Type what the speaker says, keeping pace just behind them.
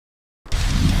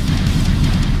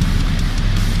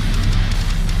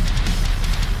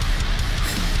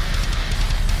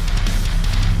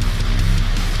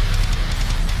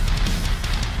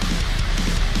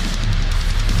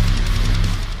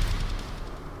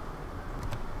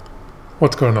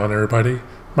What's going on, everybody?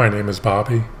 My name is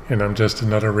Bobby, and I'm just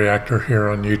another reactor here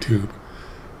on YouTube.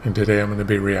 And today I'm going to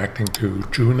be reacting to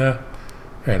Junna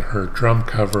and her drum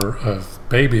cover of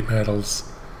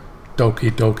BabyMetal's Doki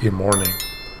Doki Morning.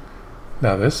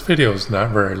 Now this video is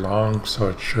not very long, so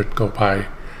it should go by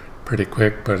pretty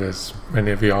quick, but as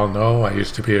many of you all know, I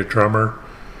used to be a drummer.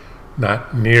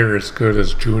 Not near as good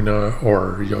as Junna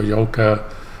or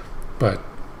Yoyoka, but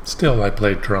still I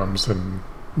played drums and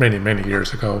many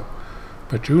years ago.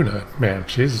 But Junna, man,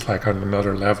 she's like on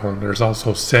another level. And there's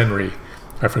also Senri.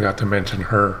 I forgot to mention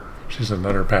her. She's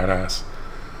another badass.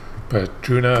 But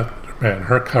Junna, man,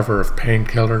 her cover of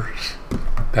Painkiller,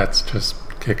 that's just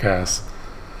kick-ass.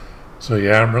 So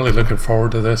yeah, I'm really looking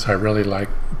forward to this. I really like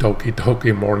Doki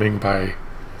Doki Morning by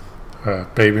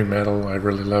BabyMetal. I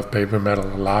really love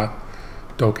BabyMetal a lot.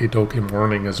 Doki Doki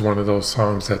Morning is one of those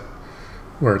songs that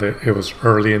where it was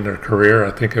early in their career.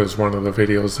 I think it was one of the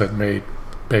videos that made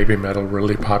BabyMetal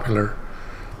really popular,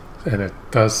 and it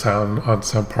does sound on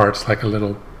some parts like a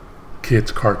little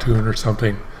kid's cartoon or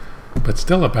something, but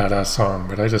still a badass song.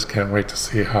 But I just can't wait to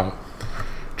see how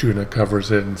Junna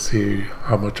covers it and see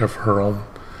how much of her own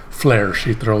flair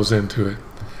she throws into it.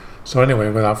 So anyway,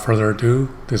 without further ado,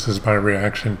 this is my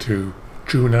reaction to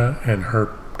Junna and her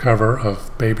cover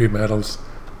of BabyMetal's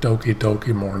Doki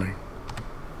Doki Morning.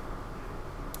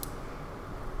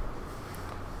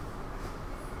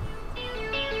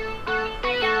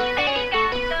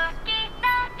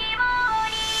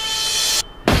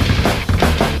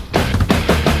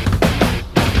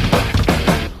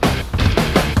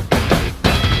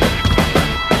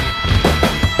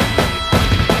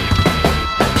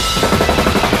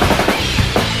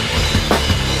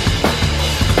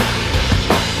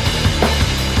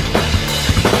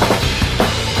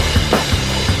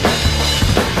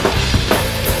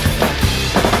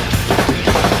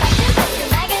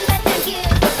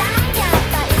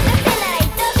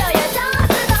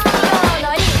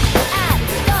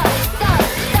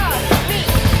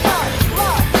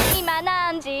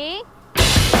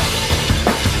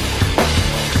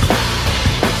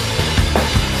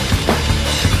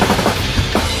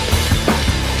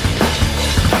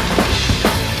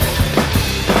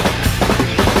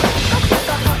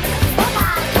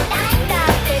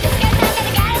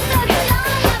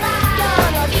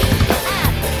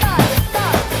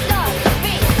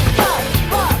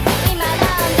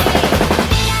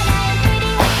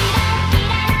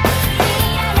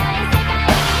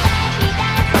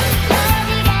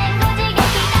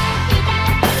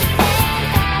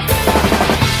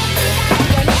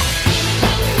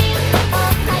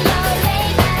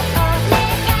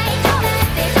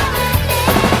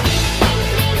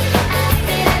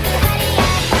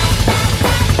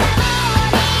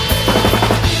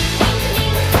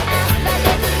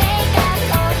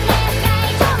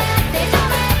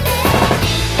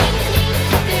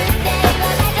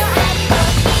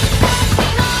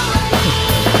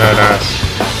 Badass.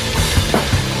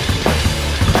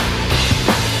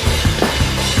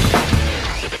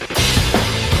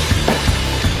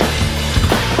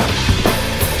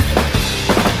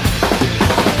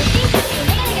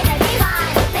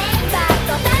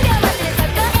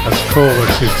 That's cool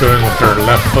what she's doing with her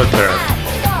left foot there.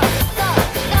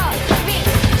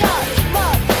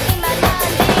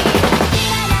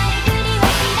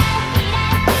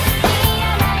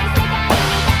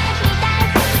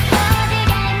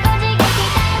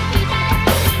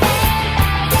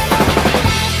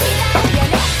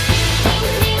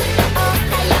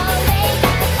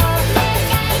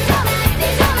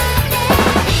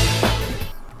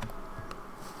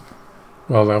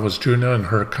 Well, that was Junna and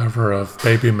her cover of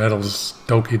BabyMetal's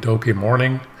Doki Doki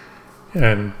Morning,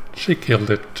 and she killed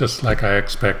it just like I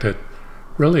expected.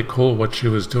 Really cool what she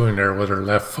was doing there with her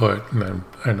left foot, and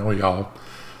I know y'all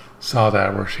saw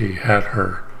that where she had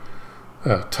her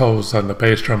toes on the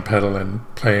bass drum pedal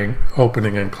and playing,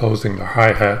 opening and closing the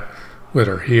hi-hat with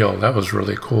her heel. That was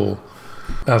really cool.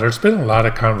 Now, there's been a lot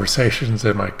of conversations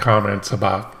in my comments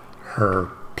about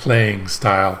her playing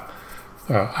style.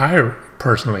 I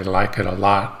personally like it a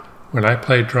lot. When I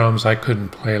played drums, I couldn't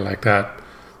play like that,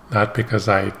 not because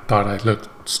I thought I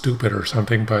looked stupid or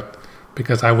something, but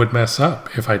because I would mess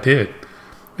up if I did.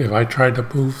 If I tried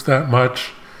to move that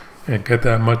much and get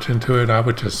that much into it, I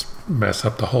would just mess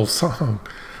up the whole song.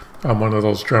 I'm one of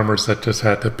those drummers that just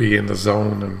had to be in the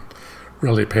zone and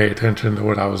really pay attention to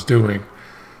what I was doing.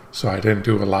 So I didn't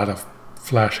do a lot of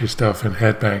flashy stuff and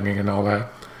headbanging and all that.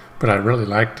 But I really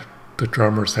liked the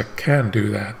drummers that can do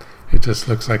that. It just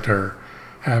looks like they're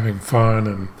having fun,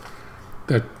 and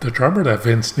the drummer that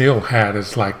Vince Neil had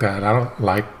is like that. I don't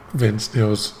like Vince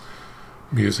Neil's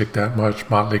music that much,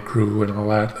 Motley Crue and all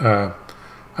that.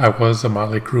 I was a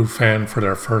Motley Crue fan for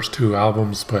their first 2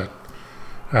 albums, but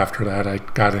after that I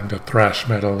got into thrash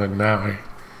metal, and now I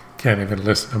can't even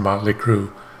listen to Motley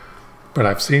Crue. But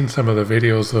I've seen some of the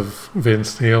videos of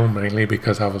Vince Neil, mainly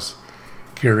because I was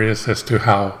curious as to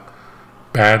how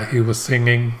bad he was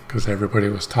singing, because everybody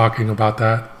was talking about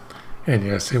that. And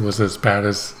yes, it was as bad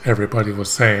as everybody was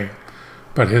saying.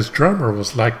 But his drummer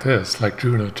was like this, like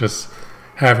Junna, just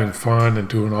having fun and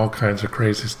doing all kinds of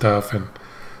crazy stuff and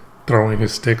throwing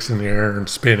his sticks in the air and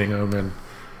spinning them, and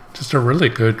just a really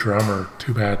good drummer.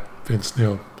 Too bad Vince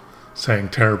Neil sang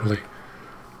terribly.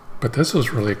 But this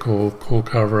was really cool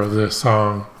cover of this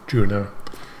song. Junna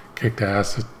kicked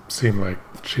ass. It seemed like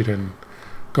she didn't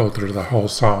go through the whole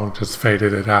song, just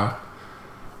faded it out.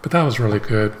 But that was really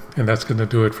good, and that's going to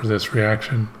do it for this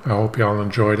reaction. I hope y'all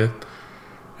enjoyed it.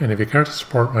 And if you care to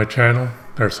support my channel,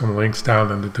 there's some links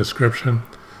down in the description.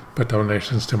 But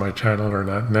donations to my channel are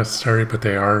not necessary, but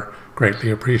they are greatly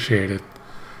appreciated.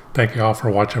 Thank you all for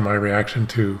watching my reaction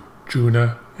to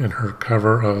Junna and her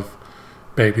cover of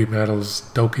BabyMetal's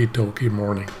Doki Doki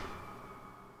Morning.